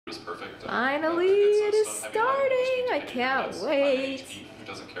Finally, it is starting! I can't wait!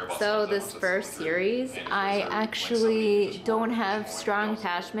 So this first series, I actually don't have strong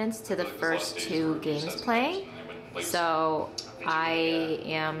attachments to the first two games playing. So I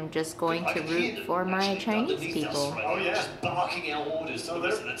am just going to root for my Chinese people. Oh yeah, just barking out orders to the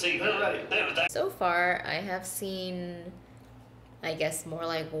rest of the team. So far, I have seen, I guess, more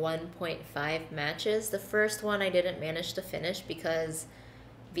like 1.5 matches. The first one I didn't manage to finish because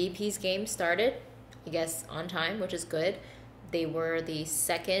VP's game started, I guess, on time, which is good. They were the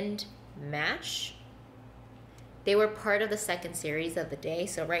second match. They were part of the second series of the day.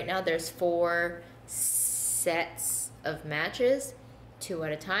 So right now there's 4 sets of matches, 2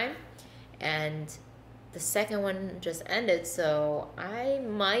 at a time. And the second one just ended, so I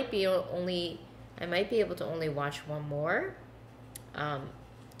might be able to only watch one more.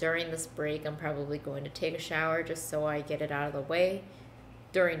 During this break, I'm probably going to take a shower just so I get it out of the way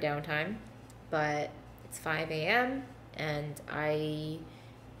during downtime. But it's 5 a.m. and I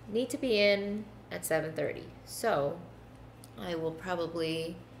need to be in at 7:30. So I will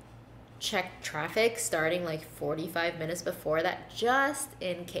probably check traffic starting like 45 minutes before that, just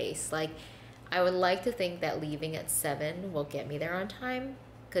in case. Like, I would like to think that leaving at 7 will get me there on time,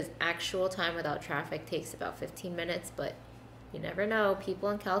 because actual time without traffic takes about 15 minutes, but you never know. People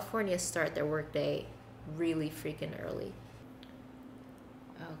in California start their workday really freaking early.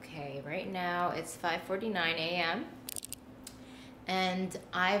 Okay, right now it's 5:49 a.m. and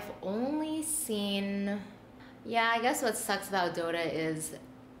I've only seen, yeah, I guess what sucks about Dota is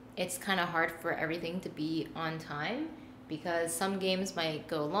it's kind of hard for everything to be on time, because some games might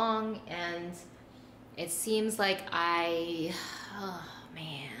go long and it seems like oh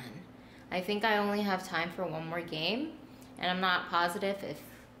man, I think I only have time for one more game, and I'm not positive if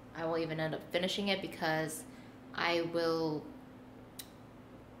I will even end up finishing it, because I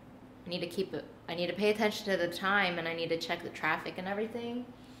need to pay attention to the time, and I need to check the traffic and everything.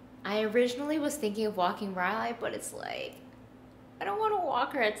 I originally was thinking of walking Riley, but it's like, I don't want to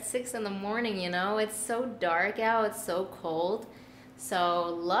walk her at 6 in the morning, you know? It's so dark out, it's so cold.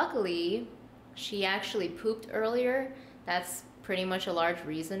 So luckily, she actually pooped earlier. That's pretty much a large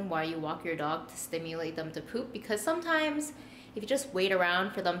reason why you walk your dog, to stimulate them to poop, because sometimes if you just wait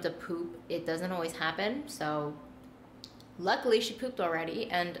around for them to poop, it doesn't always happen. So luckily she pooped already,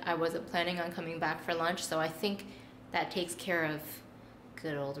 and I wasn't planning on coming back for lunch, so I think that takes care of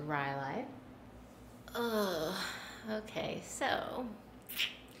good old Riley. Okay, so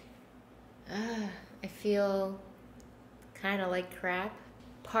I feel kind of like crap.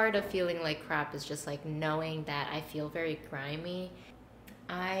 Part of feeling like crap is just like knowing that I feel very grimy.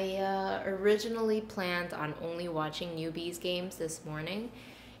 I originally planned on only watching newbies games this morning.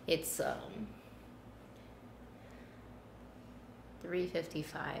 It's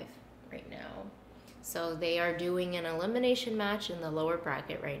 3:55 right now. So they are doing an elimination match in the lower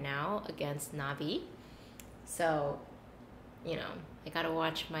bracket right now against Navi. So, you know, I gotta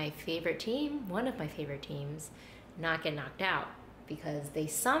watch my favorite team, one of my favorite teams, not get knocked out, because they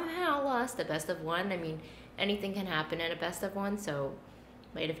somehow lost a best of 1. I mean, anything can happen in a best of 1, so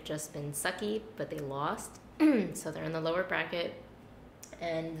might have just been sucky, but they lost. So they're in the lower bracket,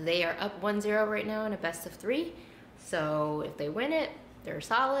 and they are up 1-0 right now in a best of 3. So if they win it, they're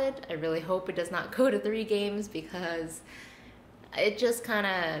solid. I really hope it does not go to 3 games, because it just kind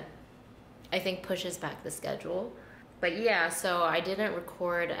of, I think, pushes back the schedule. But yeah, so I didn't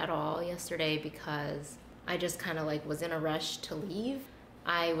record at all yesterday because I just kind of like was in a rush to leave.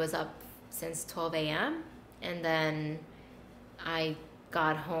 I was up since 12 a.m. and then I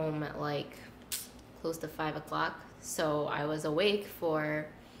got home at like close to 5 o'clock. So I was awake for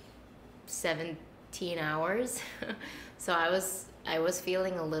 17 hours. So I was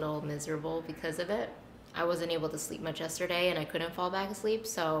feeling a little miserable because of it. I wasn't able to sleep much yesterday, and I couldn't fall back asleep.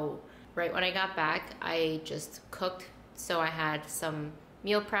 So right when I got back, I just cooked. So I had some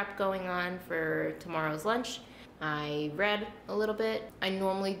meal prep going on for tomorrow's lunch. I read a little bit. I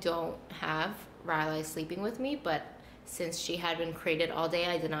normally don't have Riley sleeping with me, but since she had been crated all day,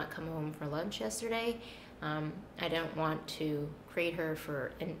 I did not come home for lunch yesterday. I didn't want to crate her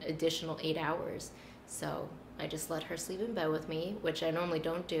for an additional 8 hours. So I just let her sleep in bed with me, which I normally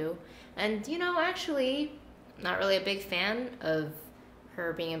don't do. And, you know, actually, not really a big fan of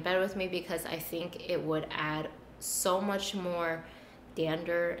her being in bed with me, because I think it would add so much more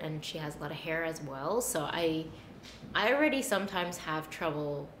dander, and she has a lot of hair as well. So I already sometimes have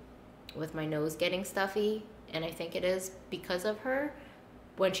trouble with my nose getting stuffy, and I think it is because of her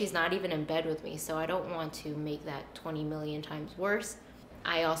when she's not even in bed with me. So I don't want to make that 20 million times worse.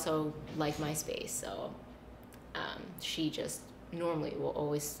 I also like my space, so she just normally will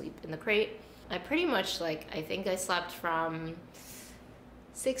always sleep in the crate. I pretty much I think I slept from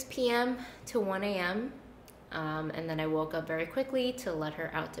 6 p.m. to 1 a.m. And then I woke up very quickly to let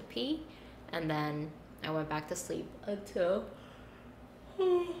her out to pee, and then I went back to sleep until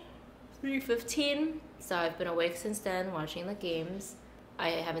 3:15. So I've been awake since then watching the games. I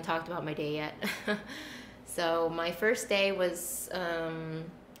haven't talked about my day yet. So my first day was,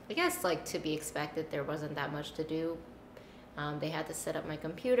 I guess to be expected. There wasn't that much to do. They had to set up my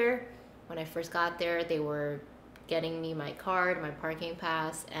computer. When I first got there, they were getting me my card, my parking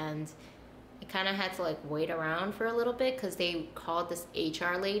pass, and I kind of had to wait around for a little bit because they called this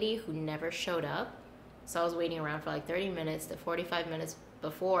HR lady who never showed up. So I was waiting around for 30 minutes to 45 minutes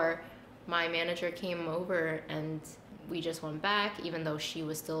before my manager came over, and we just went back, even though she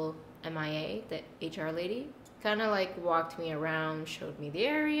was still MIA, the HR lady. Kind of walked me around, showed me the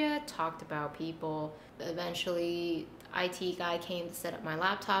area, talked about people. Eventually, IT guy came to set up my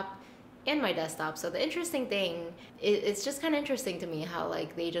laptop and my desktop. So the interesting thing, it's just kind of interesting to me how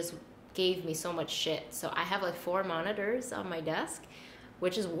they just gave me so much shit. So I have 4 monitors on my desk,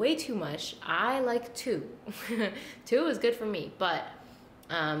 which is way too much. I like 2. 2 is good for me, but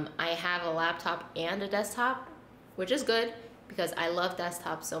I have a laptop and a desktop, which is good because I love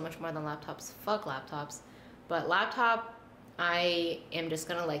desktops so much more than laptops. Fuck laptops. But laptop, I am just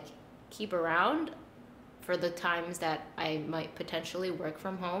gonna keep around for the times that I might potentially work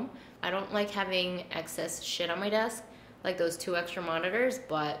from home. I don't like having excess shit on my desk, like those 2 extra monitors,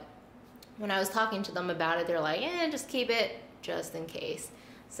 but when I was talking to them about it, they're like, just keep it just in case.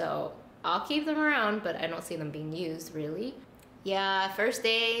 So I'll keep them around, but I don't see them being used really. Yeah, first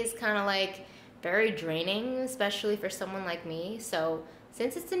day is kind of very draining, especially for someone like me. So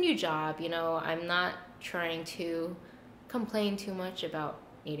since it's a new job, I'm not trying to complain too much about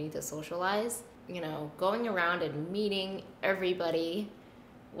needing to socialize. Going around and meeting everybody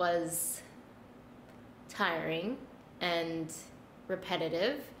was tiring and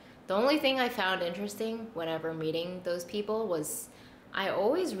repetitive. The only thing I found interesting whenever meeting those people was I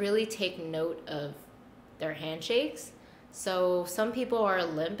always really take note of their handshakes. So some people are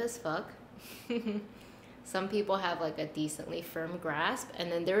limp as fuck. Some people have a decently firm grasp.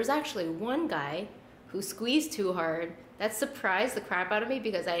 And then there was actually one guy who squeezed too hard. That surprised the crap out of me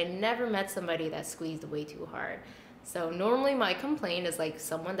because I had never met somebody that squeezed way too hard. So normally my complaint is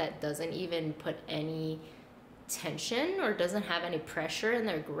someone that doesn't even put any tension or doesn't have any pressure in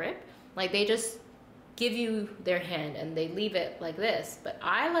their grip. They just give you their hand and they leave it like this. But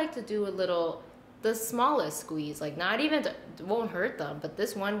I like to do the smallest squeeze, not even it won't hurt them, but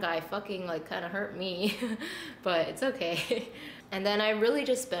this one guy fucking kind of hurt me. But it's okay. And then I really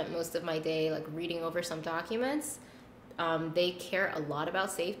just spent most of my day reading over some documents. They care a lot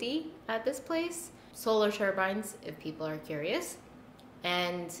about safety at this place. Solar turbines, if people are curious.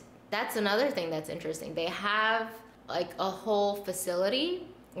 And that's another thing that's interesting. They have a whole facility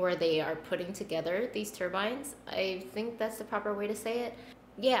where they are putting together these turbines. I think that's the proper way to say it.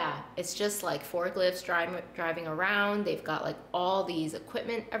 Yeah, it's just forklifts driving around. They've got all these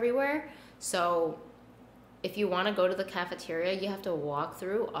equipment everywhere. So if you want to go to the cafeteria, you have to walk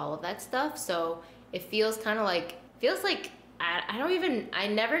through all of that stuff. So it feels kind of I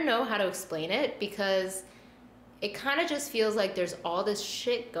never know how to explain it because it kind of just feels there's all this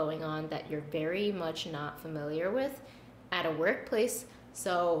shit going on that you're very much not familiar with at a workplace.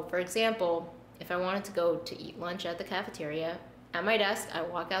 So for example, if I wanted to go to eat lunch at the cafeteria, at my desk, I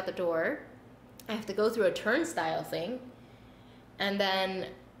walk out the door, I have to go through a turnstile thing, and then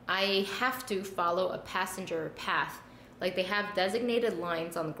I have to follow a passenger path. They have designated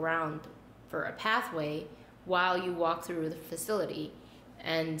lines on the ground for a pathway while you walk through the facility,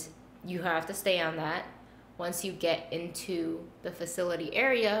 and you have to stay on that. Once you get into the facility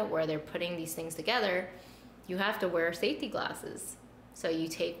area where they're putting these things together, you have to wear safety glasses. So you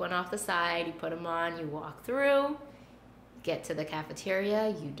take one off the side, you put them on, you walk through, get to the cafeteria,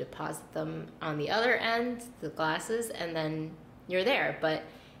 you deposit them on the other end, the glasses, and then you're there. But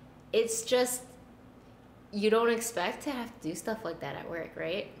it's just, you don't expect to have to do stuff like that at work,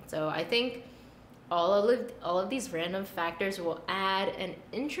 right? So I think all of these random factors will add an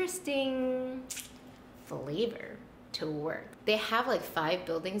interesting flavor to work. They have 5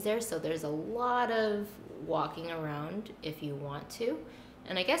 buildings there, so there's a lot of walking around if you want to.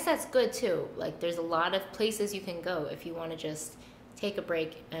 And I guess that's good too. There's a lot of places you can go if you want to just take a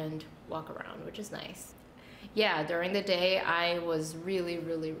break and walk around, which is nice. Yeah, during the day, I was really,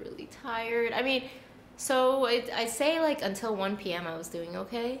 really, really tired. I mean, so I say until 1 p.m. I was doing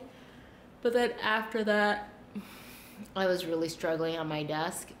okay. But then after that, I was really struggling on my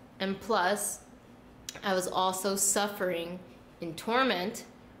desk. And plus, I was also suffering in torment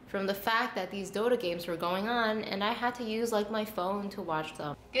from the fact that these Dota games were going on and I had to use like my phone to watch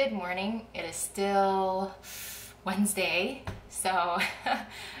them. Good morning. It is still Wednesday. So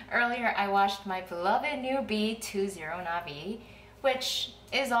earlier I watched my beloved newbie 2-0 Navi, which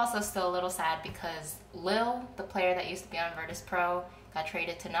is also still a little sad because Lil, the player that used to be on Virtus Pro, got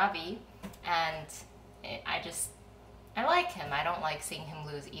traded to Navi, and I like him. I don't like seeing him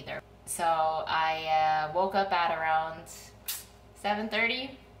lose either. So I woke up at around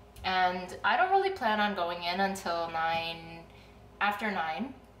 7:30, and I don't really plan on going in until 9, after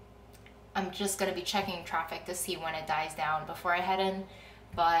 9. I'm just gonna be checking traffic to see when it dies down before I head in.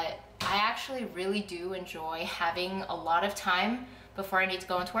 But I actually really do enjoy having a lot of time before I need to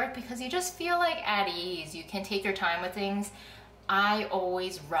go into work because you just feel like at ease. You can take your time with things. I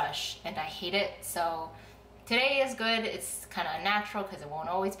always rush and I hate it. So today is good. It's kind of natural because it won't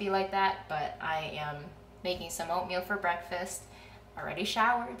always be like that, but I am making some oatmeal for breakfast. Already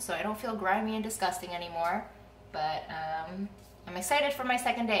showered, so I don't feel grimy and disgusting anymore. But I'm excited for my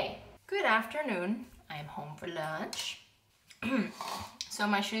second day. Good afternoon. I am home for lunch. So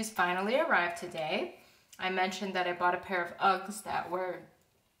my shoes finally arrived today. I mentioned that I bought a pair of Uggs that were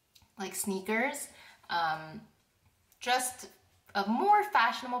like sneakers. Just a more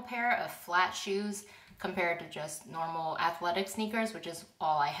fashionable pair of flat shoes compared to just normal athletic sneakers, which is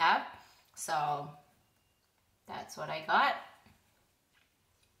all I have. So that's what I got.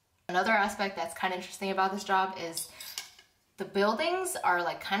 Another aspect that's kind of interesting about this job is the buildings are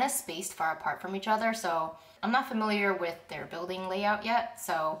like kind of spaced far apart from each other. So I'm not familiar with their building layout yet.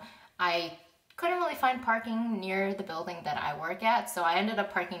 So I couldn't really find parking near the building that I work at. So I ended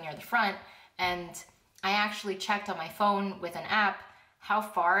up parking near the front, and I actually checked on my phone with an app how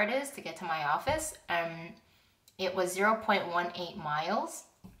far it is to get to my office. It was 0.18 miles.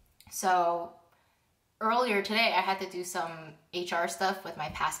 So earlier today, I had to do some HR stuff with my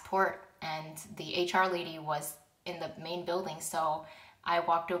passport, and the HR lady was in the main building. So I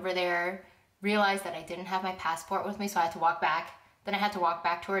walked over there, realized that I didn't have my passport with me, so I had to walk back. Then I had to walk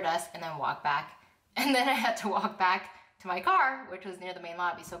back to her desk and then walk back. And then I had to walk back to my car, which was near the main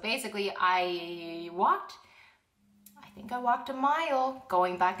lobby. So basically I think I walked a mile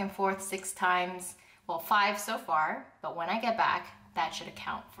going back and forth 6 times. Well, 5 so far, but when I get back, that should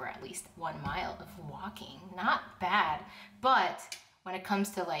account for at least 1 mile of walking. Not bad, but when it comes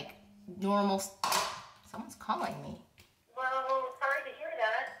to like normal, someone's calling me. Well, sorry to hear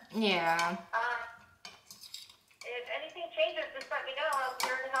that. Yeah. If anything changes, just let me know. I'm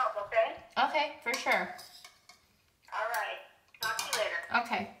here to help, okay? Okay, for sure. All right. Talk to you later.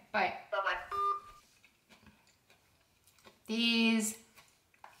 Okay, bye. Bye-bye. These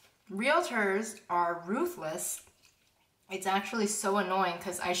realtors are ruthless. It's actually so annoying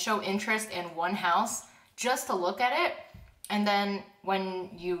because I show interest in one house just to look at it, and then when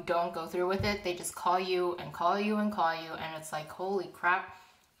you don't go through with it, they just call you and call you and call you, and it's like, holy crap.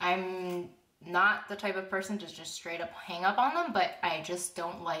 I'm not the type of person to just straight up hang up on them, but I just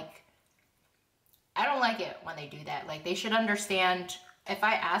don't like it when they do that. Like, they should understand, if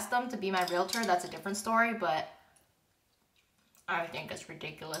I ask them to be my realtor, that's a different story, but I think it's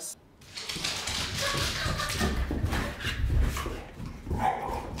ridiculous.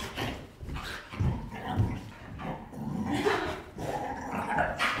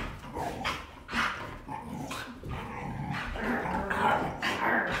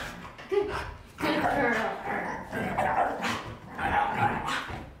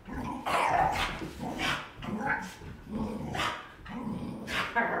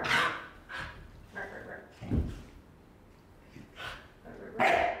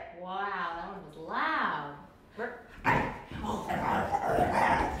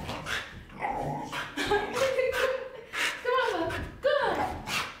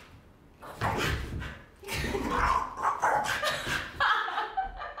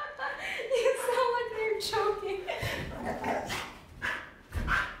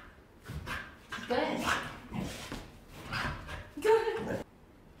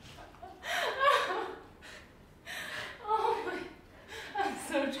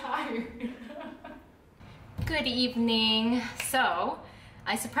 Good evening. So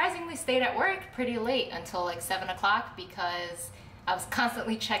I surprisingly stayed at work pretty late until like 7 o'clock because I was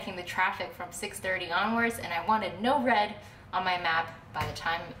constantly checking the traffic from 6:30 onwards, and I wanted no red on my map by the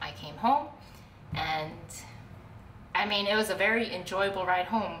time I came home. And I mean, it was a very enjoyable ride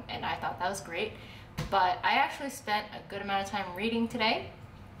home, and I thought that was great. But I actually spent a good amount of time reading today,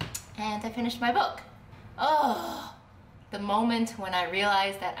 and I finished my book. Oh, the moment when I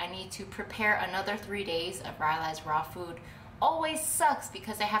realized that I need to prepare another 3 days of Ryla's raw food always sucks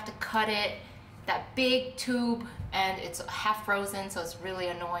because I have to cut it, that big tube, and it's half frozen, so it's really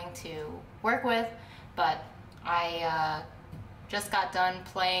annoying to work with. But I just got done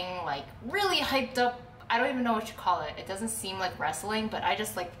playing, like, really hyped up. I don't even know what you call it. It doesn't seem like wrestling, but I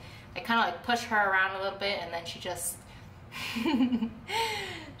just like, I kind of like push her around a little bit, and then she just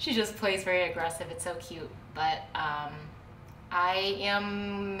she just plays very aggressive. It's so cute. But I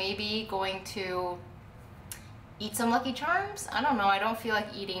am maybe going to eat some Lucky Charms. I don't know. I don't feel like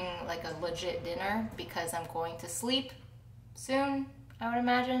eating like a legit dinner because I'm going to sleep soon, I would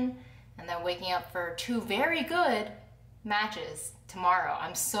imagine, and then waking up for 2 very good matches tomorrow.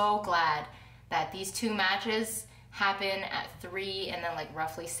 I'm so glad that these 2 matches happen at 3 and then like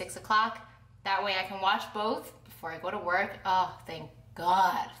roughly 6 o'clock. That way I can watch both before I go to work. Oh, thank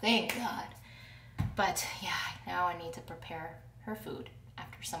God, thank God. But yeah, now I need to prepare her food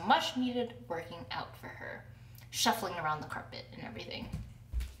after some much needed working out for her. Shuffling around the carpet and everything.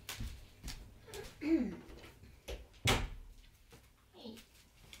 Hey.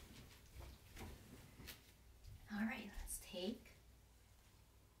 All right, let's take.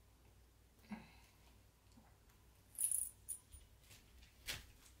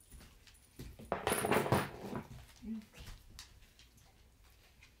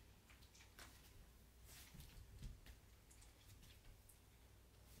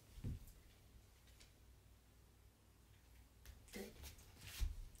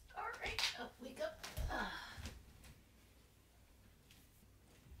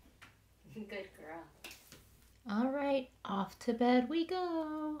 Good girl. All right, off to bed we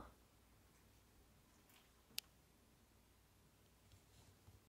go.